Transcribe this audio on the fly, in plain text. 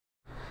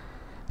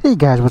Hey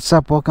guys, what's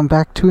up? Welcome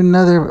back to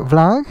another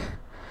vlog.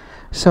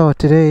 So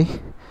today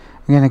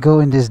we're gonna go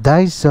in this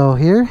Daiso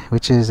here,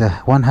 which is a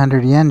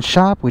 100 yen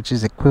shop, which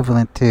is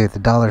equivalent to the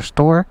dollar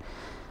store,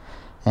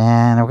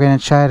 and we're gonna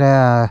try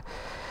to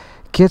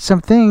get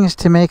some things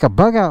to make a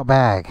bug out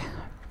bag.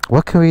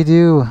 What can we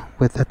do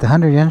at the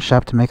 100 yen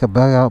shop to make a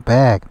bug out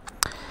bag?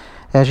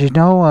 As you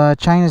know,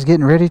 China's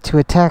getting ready to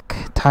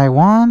attack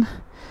Taiwan,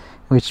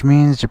 which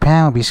means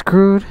Japan will be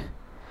screwed.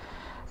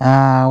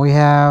 We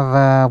have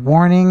a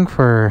warning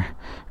for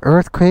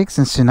earthquakes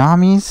and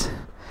tsunamis.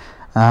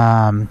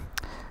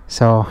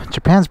 So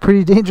Japan's a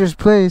pretty dangerous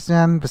place,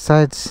 man.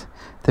 Besides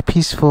the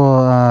peaceful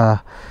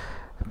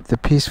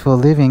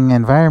living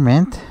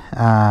environment,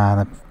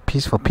 the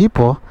peaceful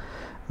people,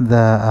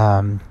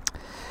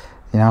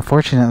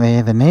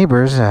 unfortunately, the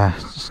neighbors,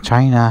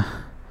 China,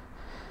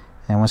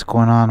 and what's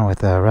going on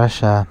with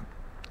Russia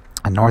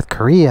and North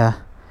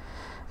Korea,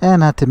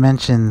 and not to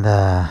mention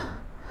the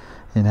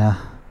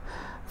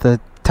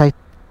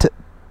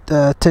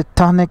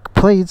tectonic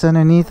plates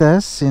underneath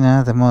us,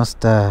 the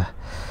most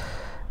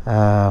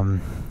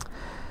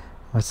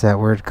what's that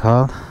word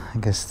called? I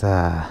guess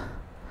I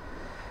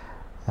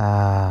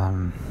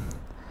don't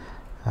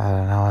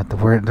know what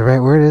the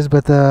right word is,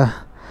 but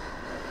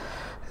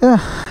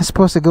it's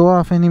supposed to go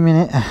off any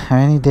minute or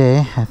any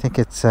day. I think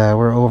it's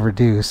we're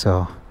overdue,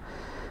 so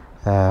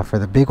for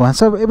the big one.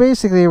 So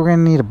basically we're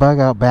gonna need a bug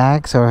out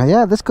bag. So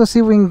yeah, let's go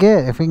see what we can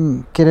get, if we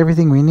can get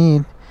everything we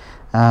need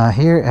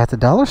here at the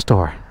dollar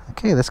store.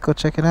 Okay, let's go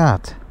check it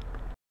out.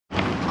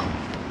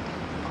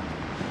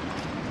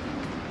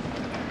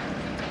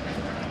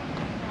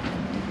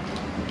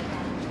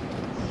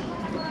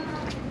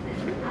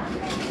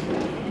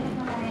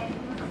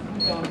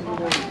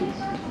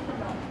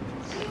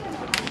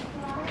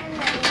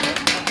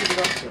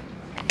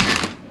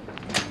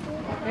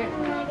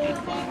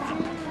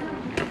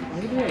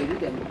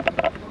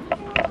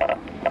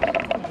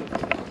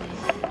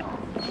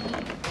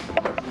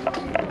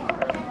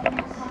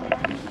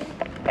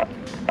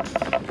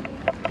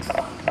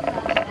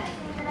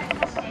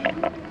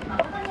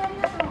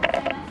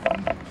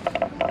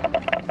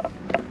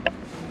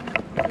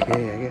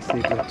 Okay, I guess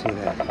they go to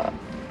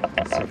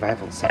the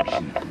survival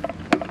section.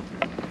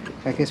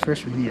 I guess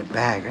first we need a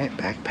bag, right?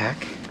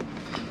 Backpack.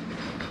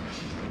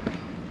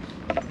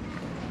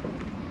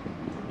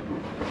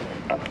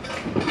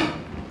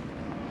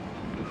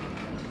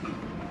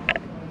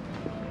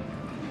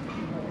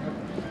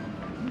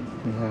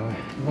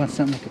 We want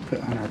something we can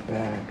put on our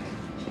bag.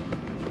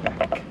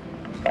 Back.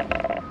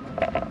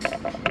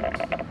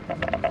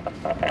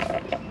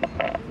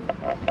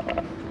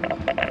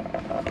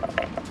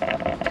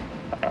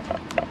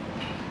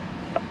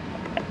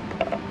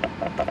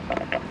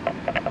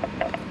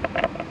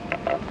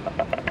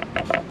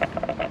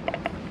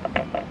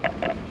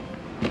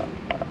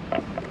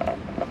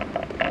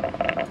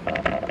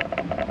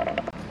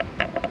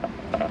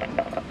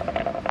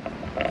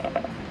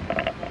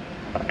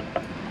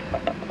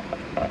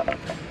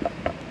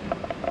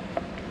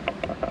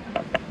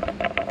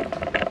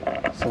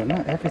 So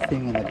not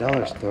everything in the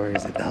dollar store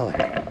is a dollar.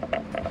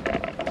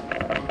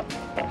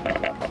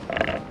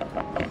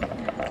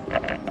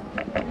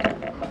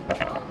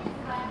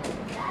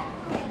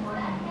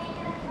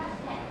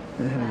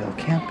 They have a little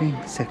camping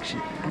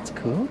section. That's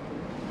cool.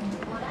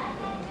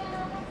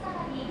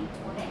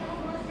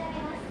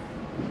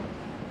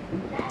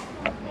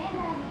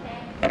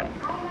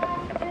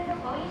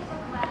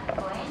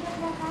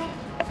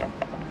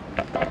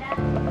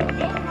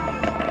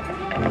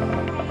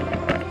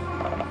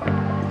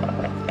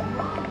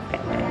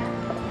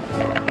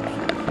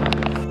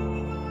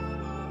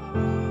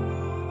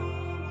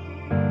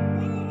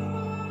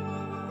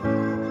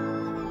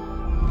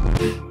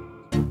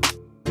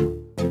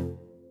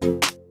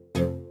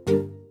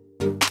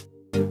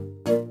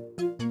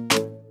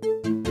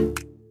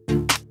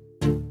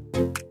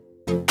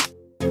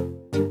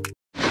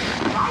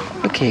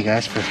 Okay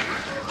guys, for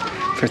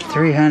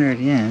 300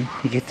 yen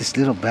you get this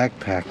little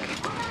backpack.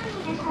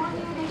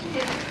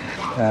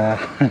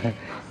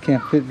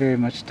 Can't fit very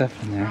much stuff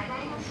in there.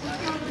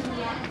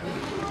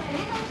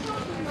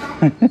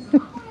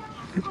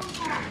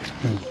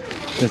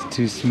 That's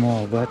too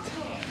small, but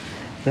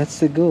that's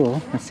the goal.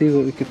 Let's see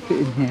what we could fit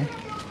in here.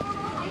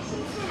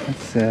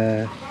 Let's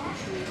I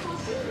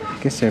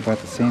guess they're about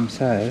the same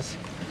size.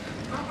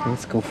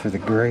 Let's go for the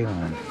gray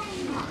one.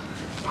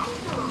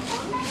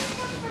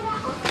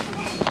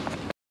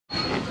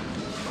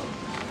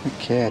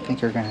 Okay, I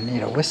think we're gonna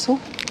need a whistle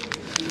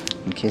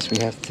in case we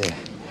have to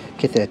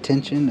get the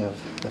attention of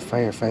the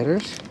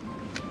firefighters.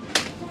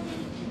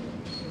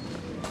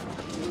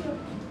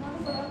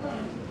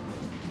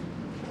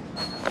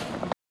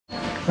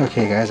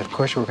 Okay guys, of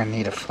course we're gonna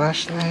need a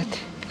flashlight.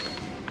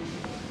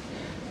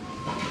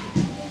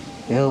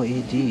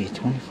 LED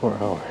 24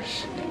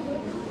 hours.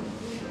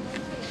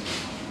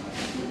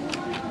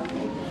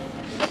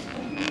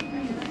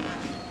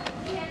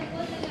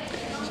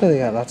 So they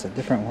got lots of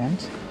different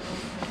ones.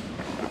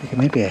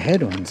 Maybe a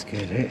head one's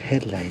good.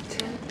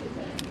 Headlight.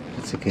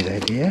 That's a good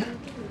idea.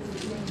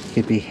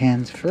 Could be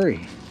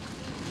hands-free.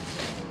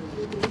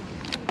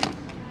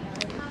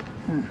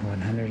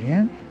 100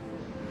 yen.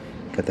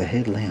 Got the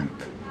headlamp.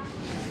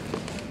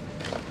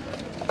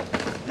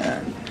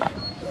 And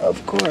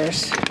of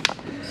course,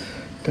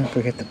 don't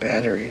forget the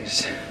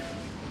batteries.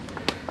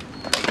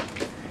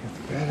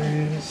 The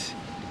batteries.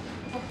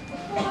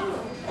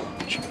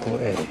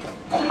 AAA.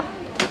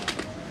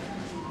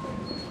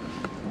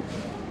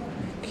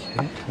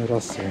 Okay, what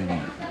else do I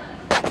need?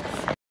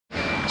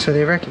 So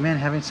they recommend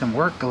having some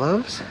work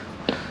gloves.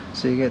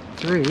 So you get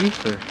 3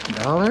 for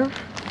 $1.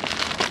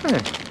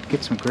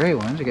 Get some gray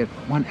ones. You get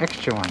 1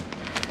 extra one,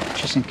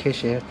 just in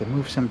case you have to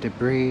move some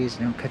debris. You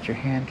don't cut your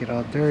hand, get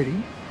all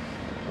dirty.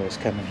 Always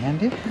come in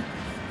handy.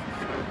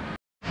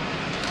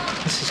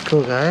 This is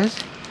cool, guys.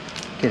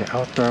 Get an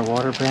outdoor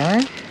water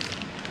bag.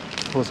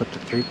 Pulls up to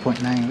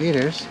 3.9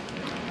 liters.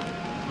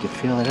 You can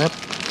fill it up.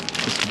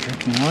 Get some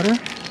drinking water.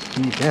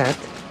 You need that.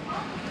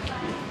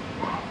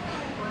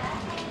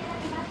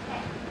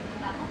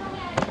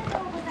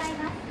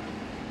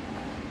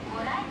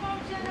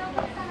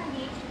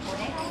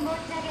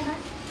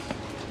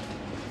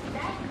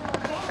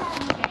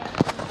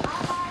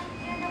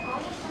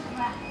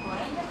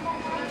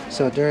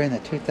 So during the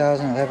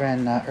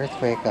 2011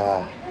 earthquake,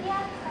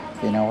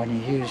 you know, when you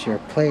use your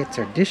plates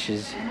or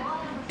dishes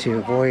to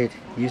avoid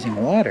using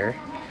water,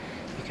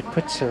 you could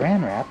put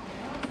saran wrap.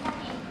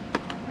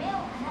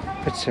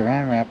 Put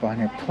saran wrap on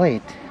your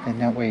plate, and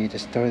that way you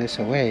just throw this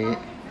away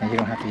and you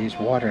don't have to use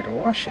water to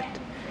wash it.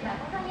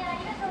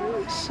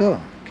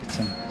 So, get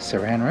some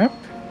saran wrap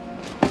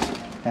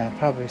and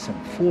probably some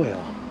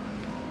foil.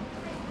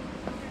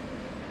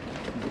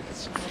 Get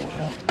some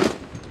foil.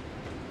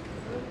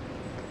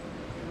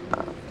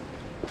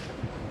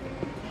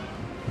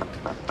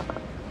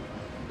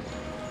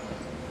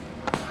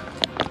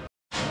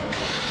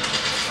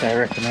 I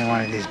recommend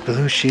one of these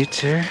blue sheets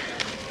here,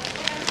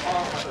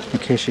 in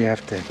case you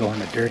have to go on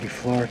the dirty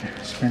floor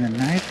to spend the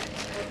night,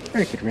 or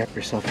you could wrap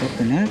yourself up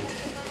in that.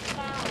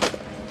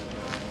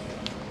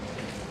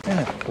 And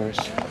of course,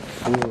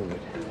 food.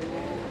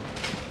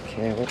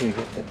 Okay, what do we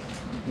get the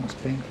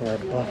most bang for our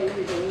buck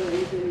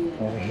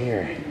over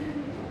here?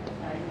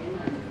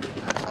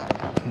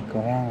 Can't go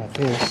wrong with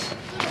this.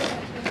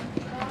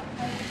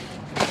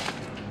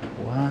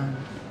 One.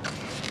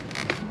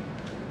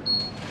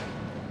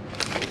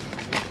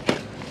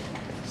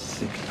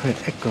 So you can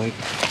put it going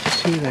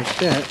 2 like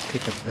that,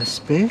 take up less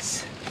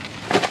space.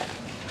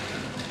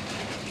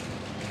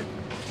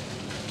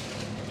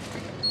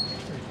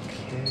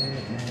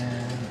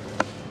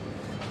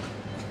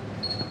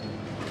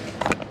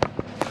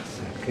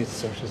 Good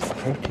sources of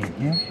protein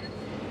here.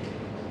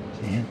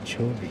 The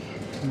anchovy.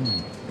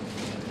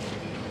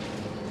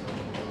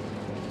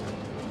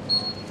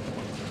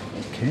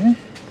 Okay,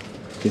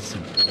 get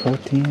some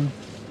protein.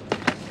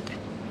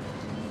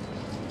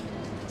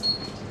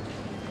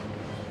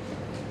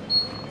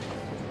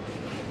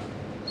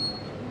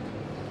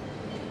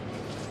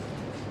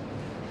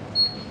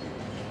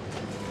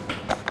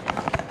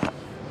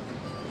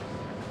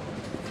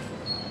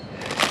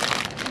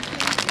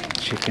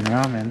 Chicken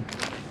ramen.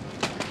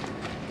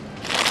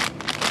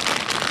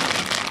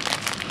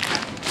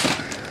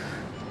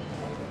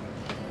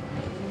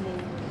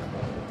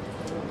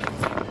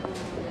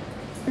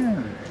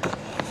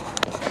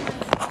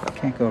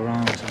 Can't go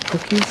wrong with some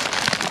cookies.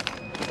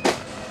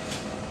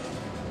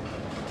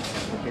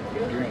 Get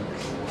your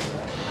drinks.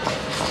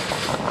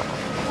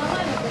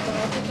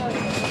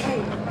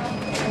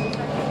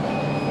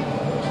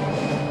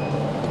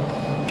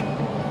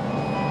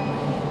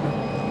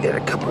 Get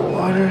a couple of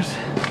waters.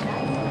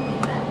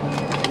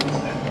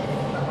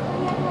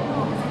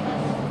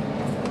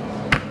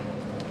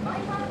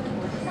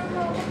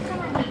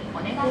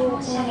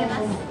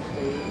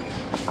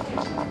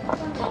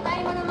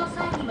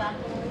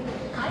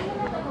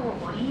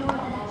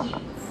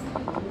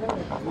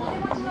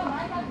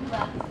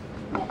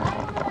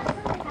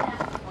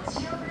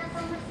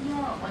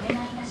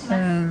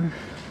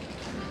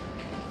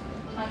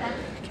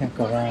 Can't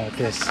go wrong with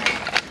this.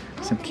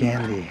 Some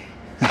candy.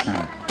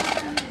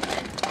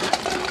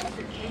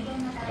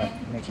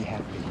 Make you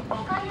happy.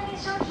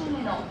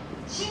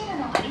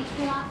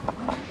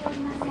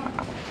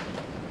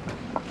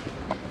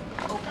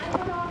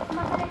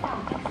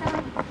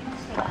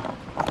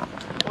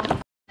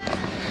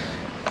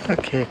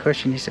 Okay, of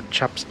course you need some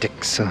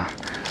chopsticks. So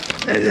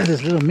there's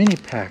this little mini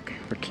pack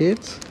for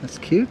kids. That's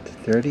cute.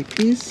 30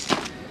 piece.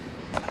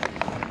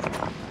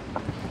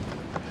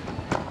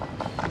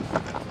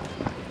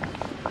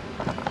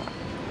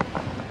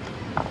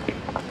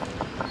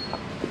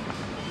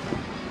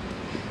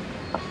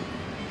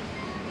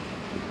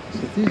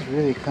 So these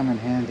really come in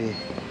handy,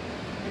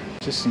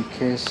 just in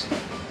case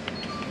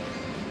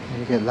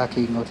you get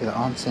lucky. You can go to the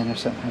onsen or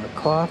something, have a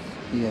cloth.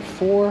 You have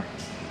 4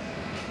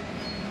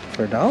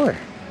 for $1.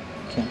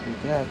 Can't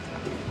beat that.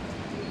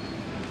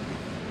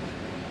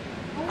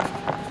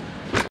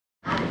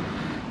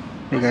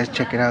 You guys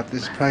check it out.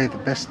 This is probably the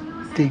best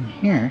thing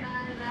here.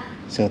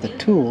 So the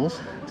tools,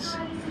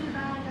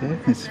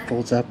 this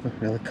folds up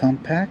really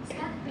compact.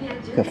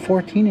 It's got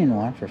 14 in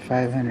one for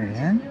 500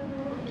 yen.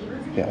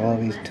 Got all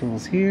these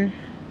tools here.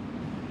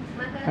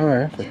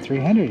 Or for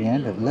 300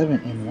 yen,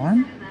 11 in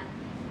 1.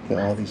 Get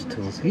all these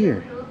tools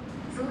here.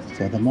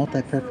 So the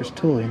multi-purpose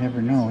tool, you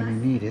never know when you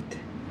need it.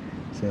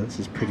 So this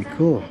is pretty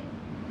cool.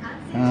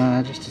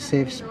 Just to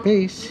save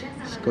space,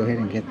 let's go ahead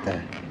and get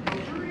the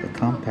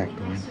compact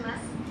one.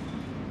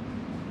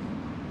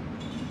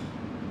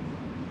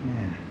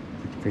 Yeah,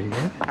 that's pretty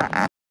good.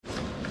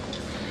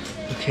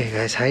 Okay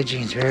guys,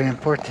 hygiene is very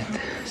important.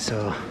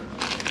 So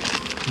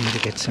you need to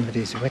get some of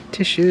these wet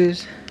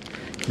tissues.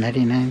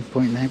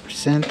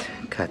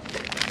 99.9% cut.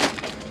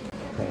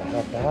 That'll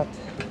help out.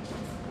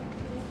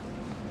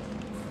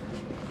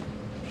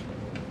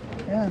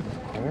 And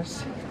of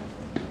course,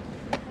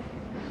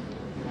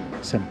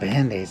 some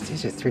band-aids.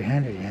 These are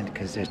 300 yen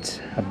because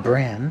it's a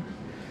brand.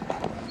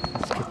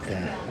 Let's get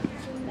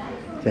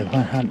the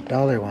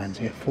 $100 ones.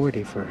 You get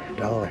 40 for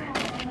 $1.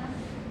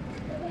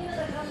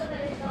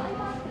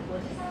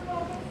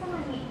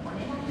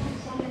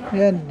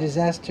 Yeah, in a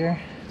disaster,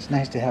 it's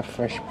nice to have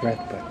fresh breath,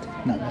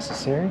 but not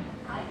necessary.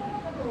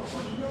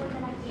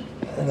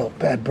 A little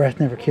bad breath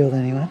never killed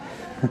anyone.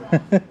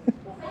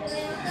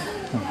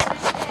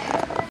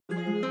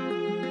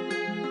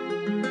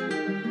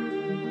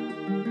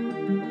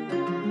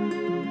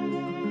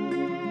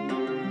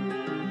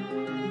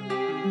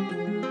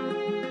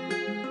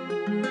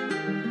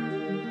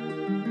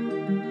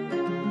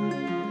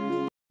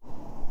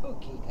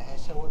 Okay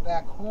guys, so we're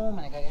back home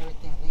and I got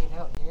everything laid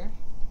out here.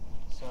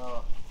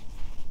 So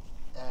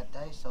at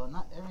Daiso,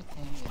 not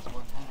everything is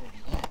 100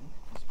 yen.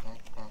 This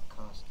backpack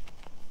cost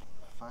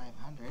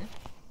 500.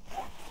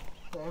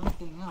 So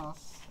everything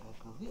else, I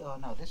believe, oh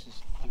no, this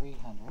is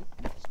 300.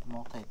 It's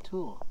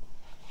multi-tool.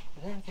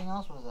 But everything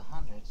else was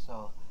 100.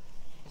 So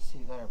let's see,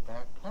 we got our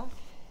backpack,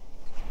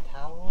 some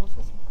towels,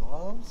 got some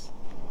gloves,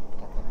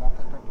 got the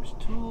multi-purpose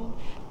tool,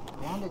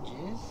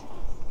 bandages,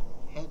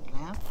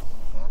 headlamp,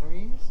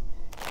 batteries.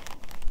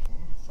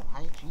 Some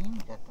hygiene, we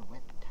got the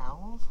wet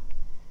towels,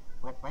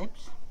 wet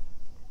wipes.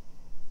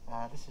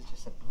 This is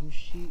just a blue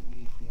sheet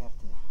if you have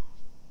to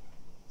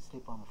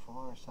sleep on the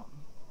floor or something.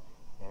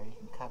 There, you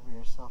can cover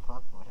yourself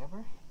up,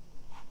 whatever.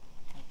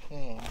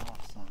 Okay, I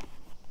have some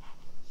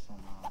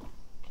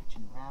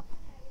kitchen wrap,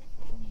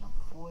 aluminum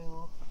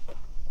foil,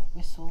 a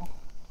whistle,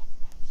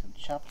 some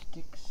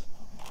chopsticks,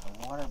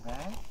 a water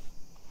bag,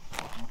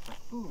 and for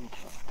food,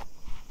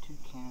 2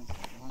 cans of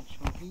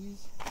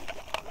anchovies,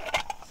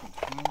 some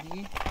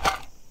candy,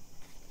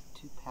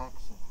 2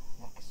 packs of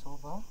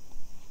yakisoba,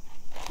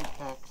 2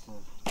 packs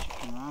of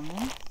chicken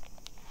ramen,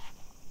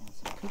 and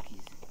some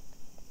cookies.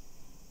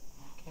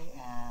 Okay,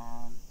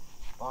 and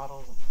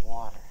bottles of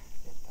water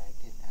that I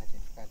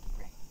forgot to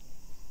bring.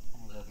 Let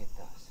me go get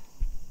those.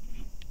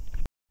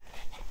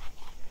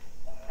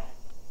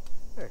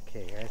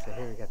 Okay guys, so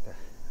here we got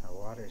our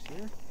waters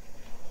here.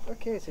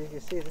 Okay, so you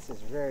can see this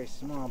is very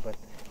small, but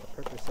the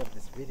purpose of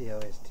this video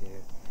is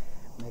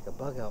to make a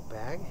bug out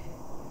bag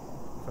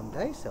from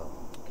Daiso.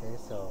 Okay,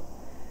 so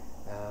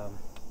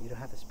you don't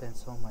have to spend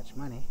so much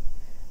money,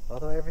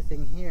 although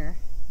everything here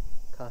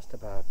cost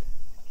about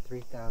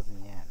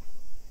 3,000 yen.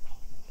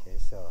 Okay,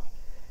 so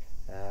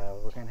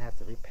we're gonna have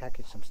to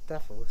repackage some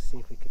stuff, and we'll see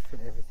if we can fit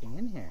everything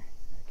in here.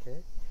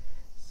 Okay,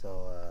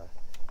 so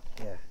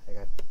yeah, I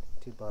got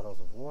 2 bottles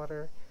of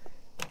water.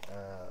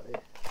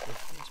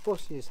 It's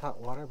supposed to use hot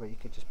water, but you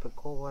could just put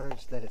cold water,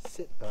 just let it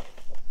sit about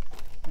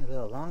a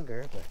little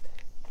longer,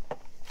 but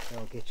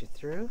that'll get you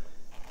through.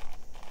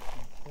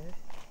 Okay,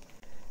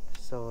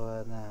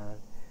 so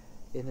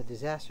in the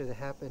disaster that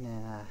happened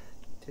in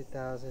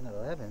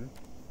 2011,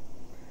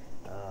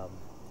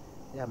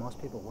 yeah,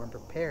 most people weren't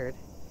prepared,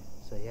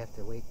 so you have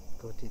to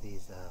go to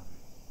these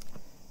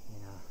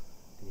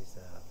these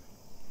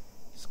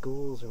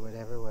schools or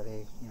whatever, where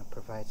they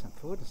provide some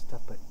food and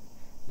stuff, but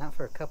not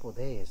for a couple of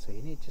days. So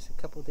you need just a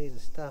couple of days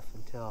of stuff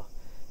until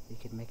you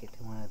can make it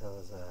to one of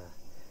those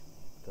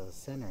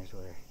centers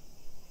where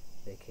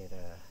they could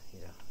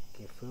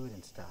give food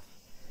and stuff.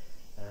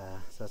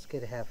 So it's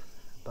good to have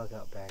a bug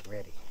out bag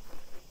ready.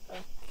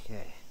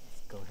 Okay,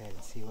 let's go ahead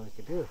and see what we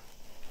can do.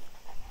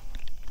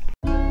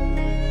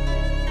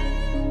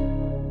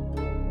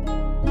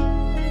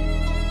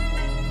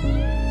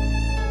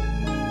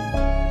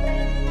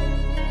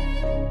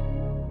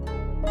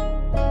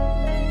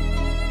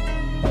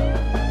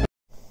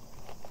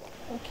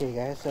 Okay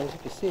guys, so as you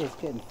can see, it's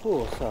getting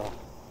full, so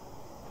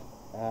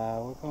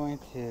we're going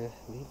to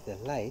leave the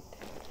light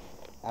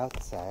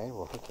outside.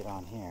 We'll hook it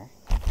on here.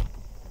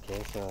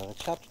 Okay, so the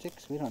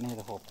chopsticks, we don't need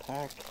a whole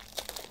pack.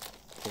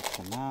 Take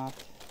some out.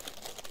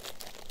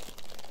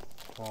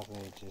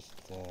 Probably just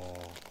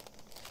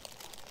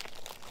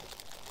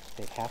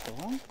take half of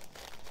one.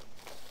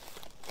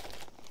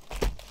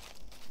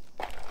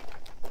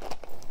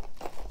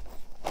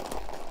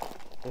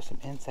 There's some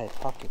inside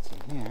pockets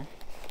in here.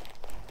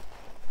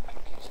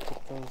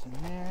 Stick those in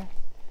there.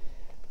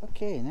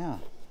 Okay, now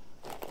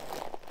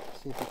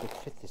see if we could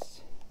fit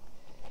this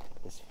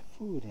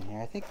food in here.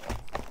 I think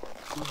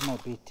these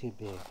might be too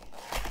big,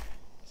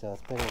 so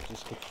it's better to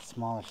just get the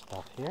smaller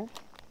stuff here.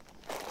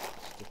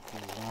 Stick the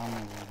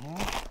ramen in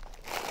here.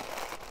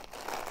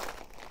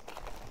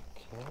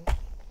 Okay.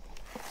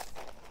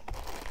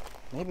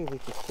 Maybe we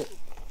could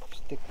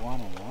stick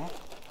one in there.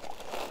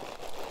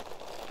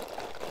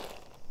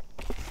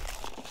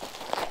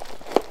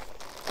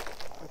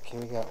 Okay,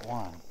 we got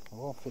one. It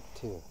won't fit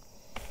two.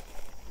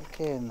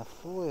 Okay, and the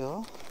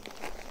foil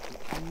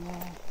in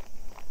there.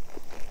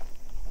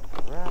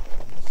 Wrap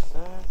on this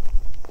side.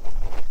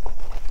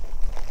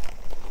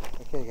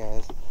 Okay,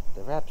 guys,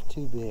 the wrap's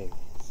too big,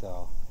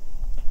 so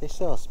they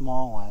sell a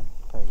small one.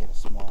 Probably get a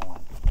small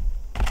one.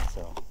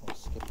 So we'll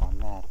skip on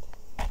that.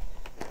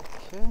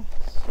 Okay,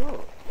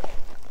 so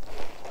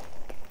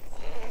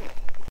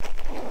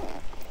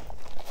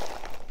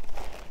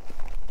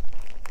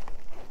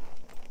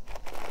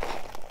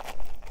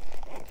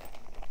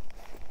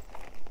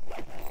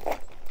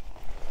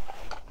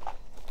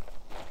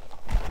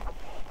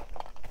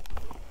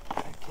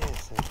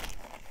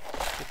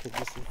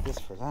this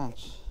for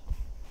lunch.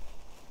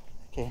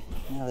 Okay,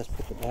 now let's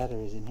put the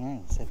batteries in here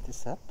and set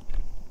this up.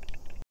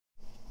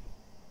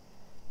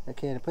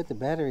 Okay, to put the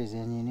batteries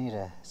in, you need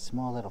a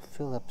small little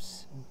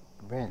Phillips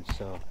wrench.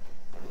 So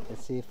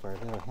let's see if our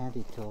little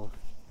handy tool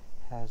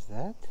has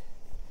that.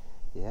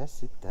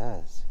 Yes, it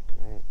does.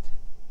 Great.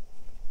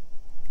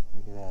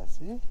 Look at that.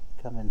 See?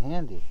 Come in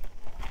handy.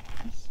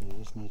 So you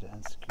just need to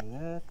unscrew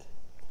that.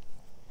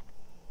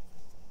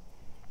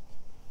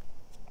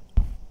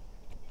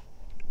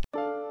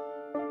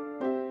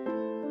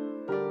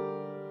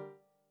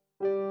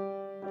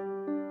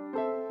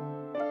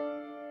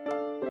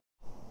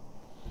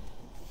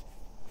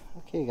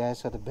 Okay guys,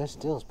 so the best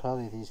deal is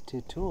probably these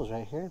two tools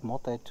right here.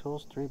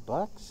 Multi-tools,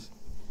 $3.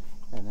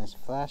 And this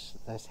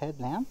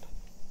headlamp,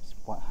 it's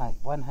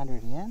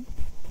 100 yen.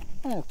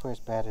 And of course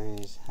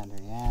batteries,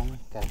 100 yen.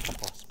 Got a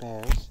couple of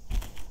spares.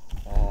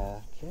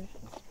 Okay,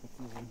 let's put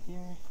these in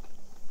here.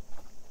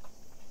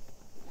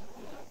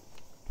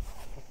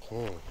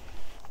 Okay,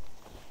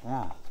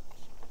 now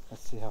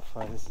let's see how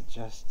far this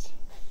adjusts.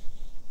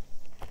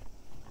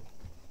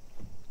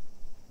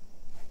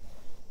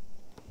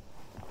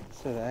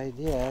 So the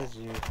idea is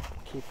you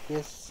keep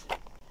this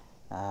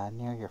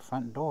near your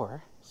front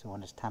door, so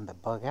when it's time to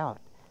bug out,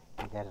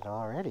 you got it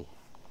all ready.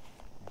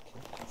 Okay,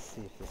 let's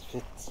see if this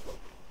fits.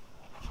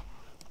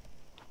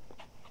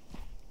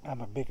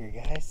 I'm a bigger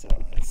guy, so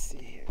let's see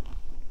here.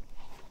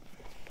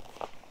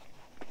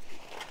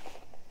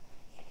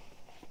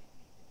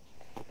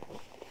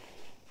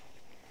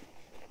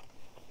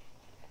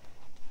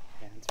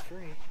 Hands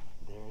free.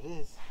 There it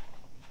is.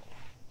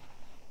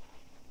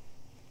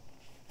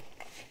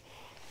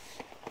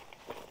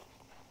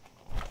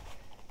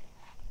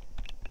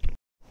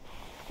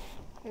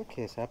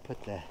 Okay, so I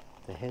put the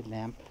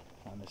headlamp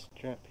on the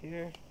strap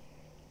here.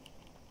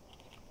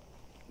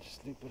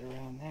 Just loop it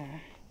around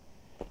there.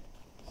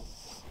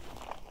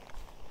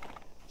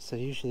 So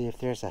usually if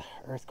there's an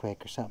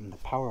earthquake or something, the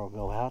power will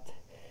go out.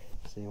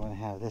 So you want to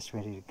have this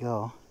ready to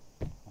go.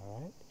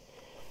 Alright.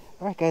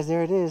 Alright guys,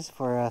 there it is.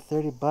 For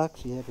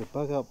 $30 you have your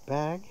bug out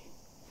bag.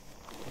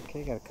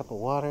 Okay, got a cup of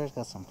water,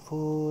 got some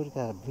food,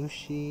 got a blue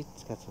sheet,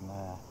 it's got some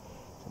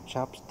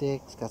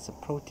chopsticks, got some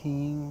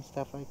protein,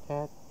 stuff like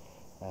that.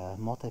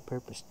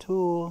 Multi-purpose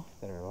tool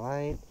that are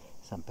light,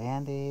 some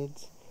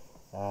band-aids.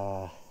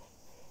 Yeah,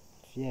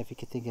 if you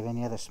could think of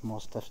any other small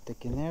stuff,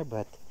 stick in there.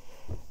 But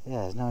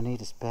yeah, there's no need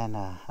to spend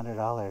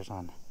 $100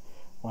 on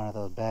one of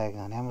those bags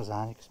on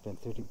Amazon. You can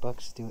spend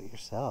 $30 to do it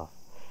yourself.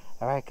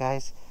 All right,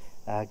 guys.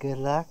 Good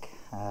luck.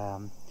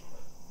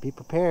 Be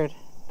prepared.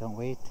 Don't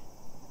wait.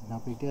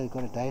 No big deal.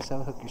 Go to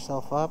Daiso, hook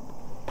yourself up.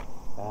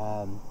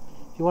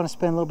 If you want to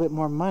spend a little bit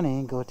more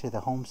money, go to the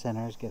home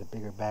centers, get a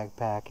bigger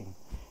backpack, and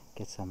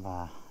get some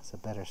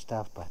better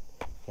stuff. But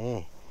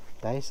hey,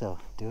 Daiso,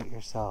 do it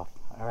yourself.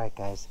 Alright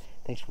guys,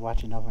 thanks for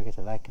watching. Don't forget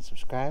to like and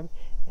subscribe,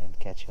 and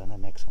catch you on the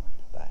next one.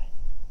 Bye.